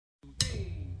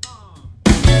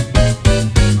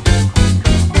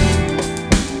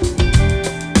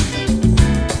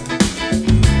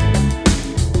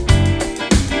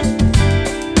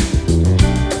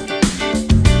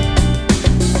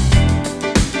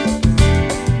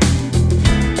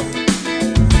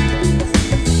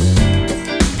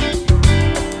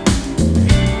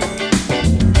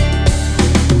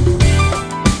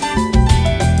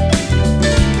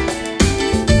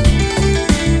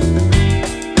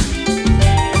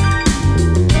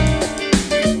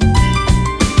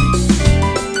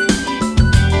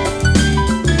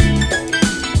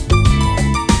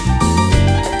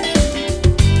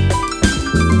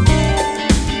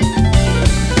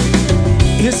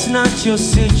It's not your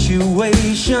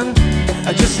situation,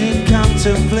 I just need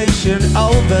contemplation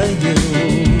over you.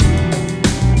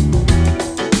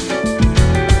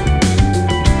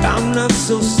 I'm not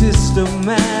so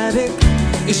systematic,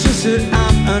 it's just that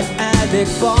I'm an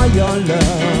addict for your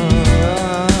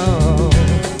love.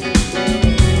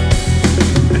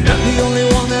 I'm not the only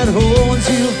one that holds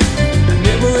you, I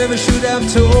never ever should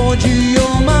have told you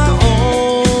you're my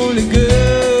only girl.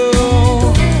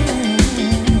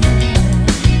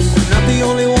 I'm not the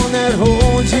only one that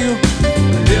holds you, I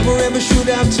never ever should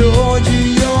have told you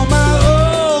you're my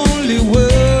only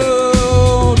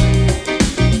world.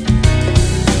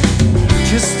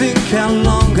 Just think how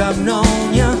long I've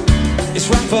known you, it's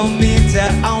right for me to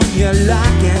own you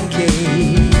lock and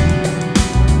key.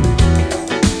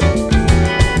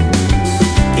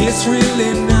 It's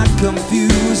really not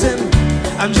confusing,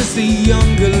 I'm just a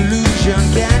young illusion,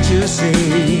 can't you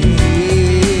see?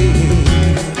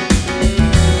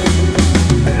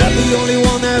 I'm not the only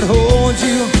one that holds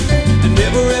you, I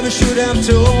never ever should have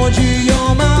told you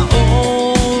you're my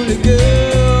only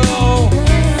girl.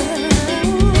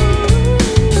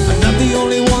 I'm not the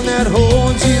only one that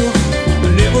holds you, I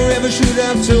never ever should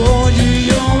have told you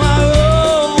you're my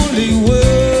only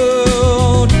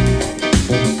world.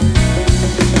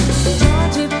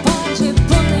 Georgy Porgy,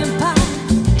 pudding pie,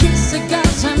 kiss the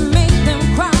girls and make them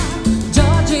cry.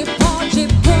 Georgy Porgy,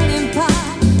 pudding pie,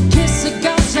 kiss the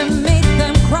girls and make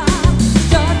them cry.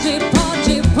 Georgy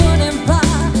Porgy, pudding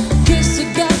pie, kiss the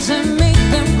girls and make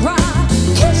them cry.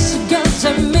 Kiss the girls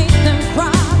and make them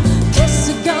cry. Kiss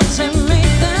the girls and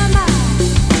make them cry.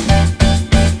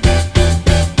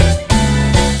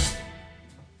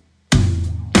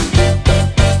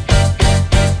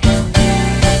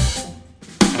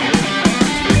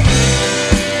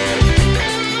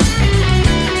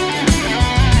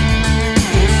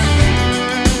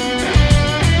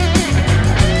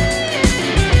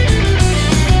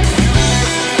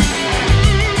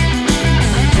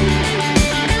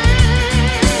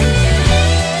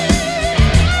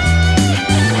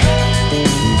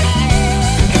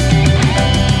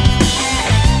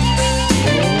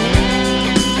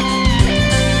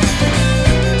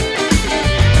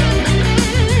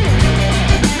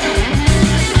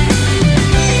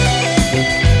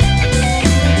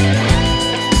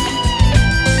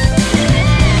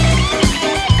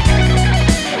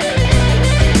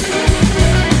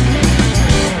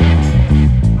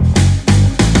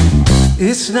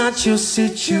 It's not your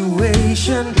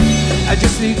situation, I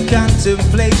just need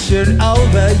contemplation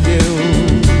over you.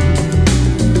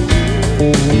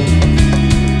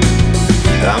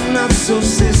 I'm not so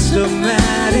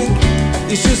systematic,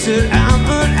 it's just that I'm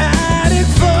an addict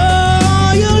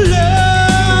for your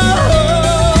love.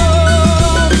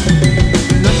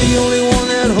 Not the only one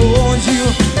that holds you,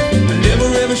 I never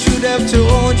ever should have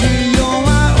told you you're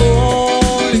my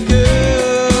only girl.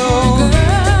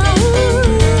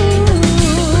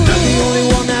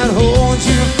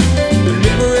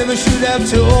 Should have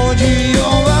told you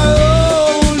you're my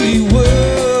only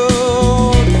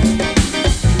world.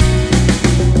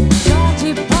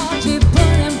 Georgy Porgy,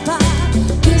 pudding pie,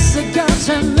 kiss the girls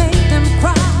and make them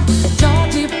cry.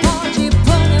 Georgy Porgy,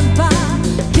 pudding pie,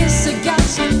 kiss the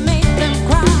girls and make them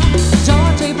cry.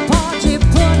 Georgy Porgy,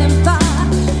 pudding pie,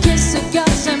 kiss the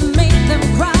girls and make them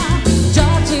cry.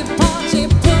 Georgy Porgy,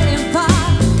 pudding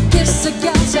pie, kiss the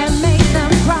girls and make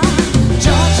them cry.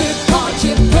 Georgy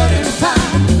Porgy, pudding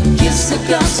pie, kiss the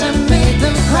girls and make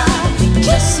them cry.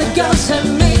 Kiss the girls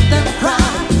and make them cry.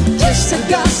 Kiss the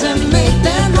girls and make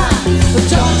them cry.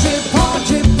 Georgy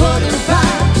Porgy, pudding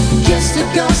pie, kiss the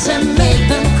girls and make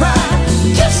them cry.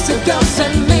 Kiss the girls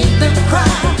and make them cry.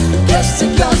 Kiss the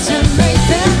girls and make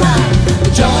them cry.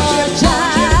 Georgy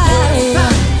Porgy, pudding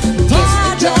pie, kiss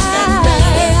the girls and make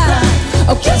them cry.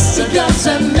 Oh, kiss the girls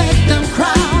and make them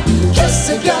cry. Kiss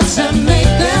the girls and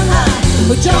make them cry.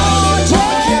 Georgy,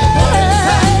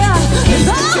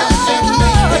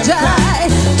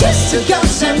 kiss the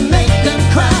girls and make them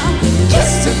cry. Kiss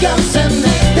the girls and make them cry.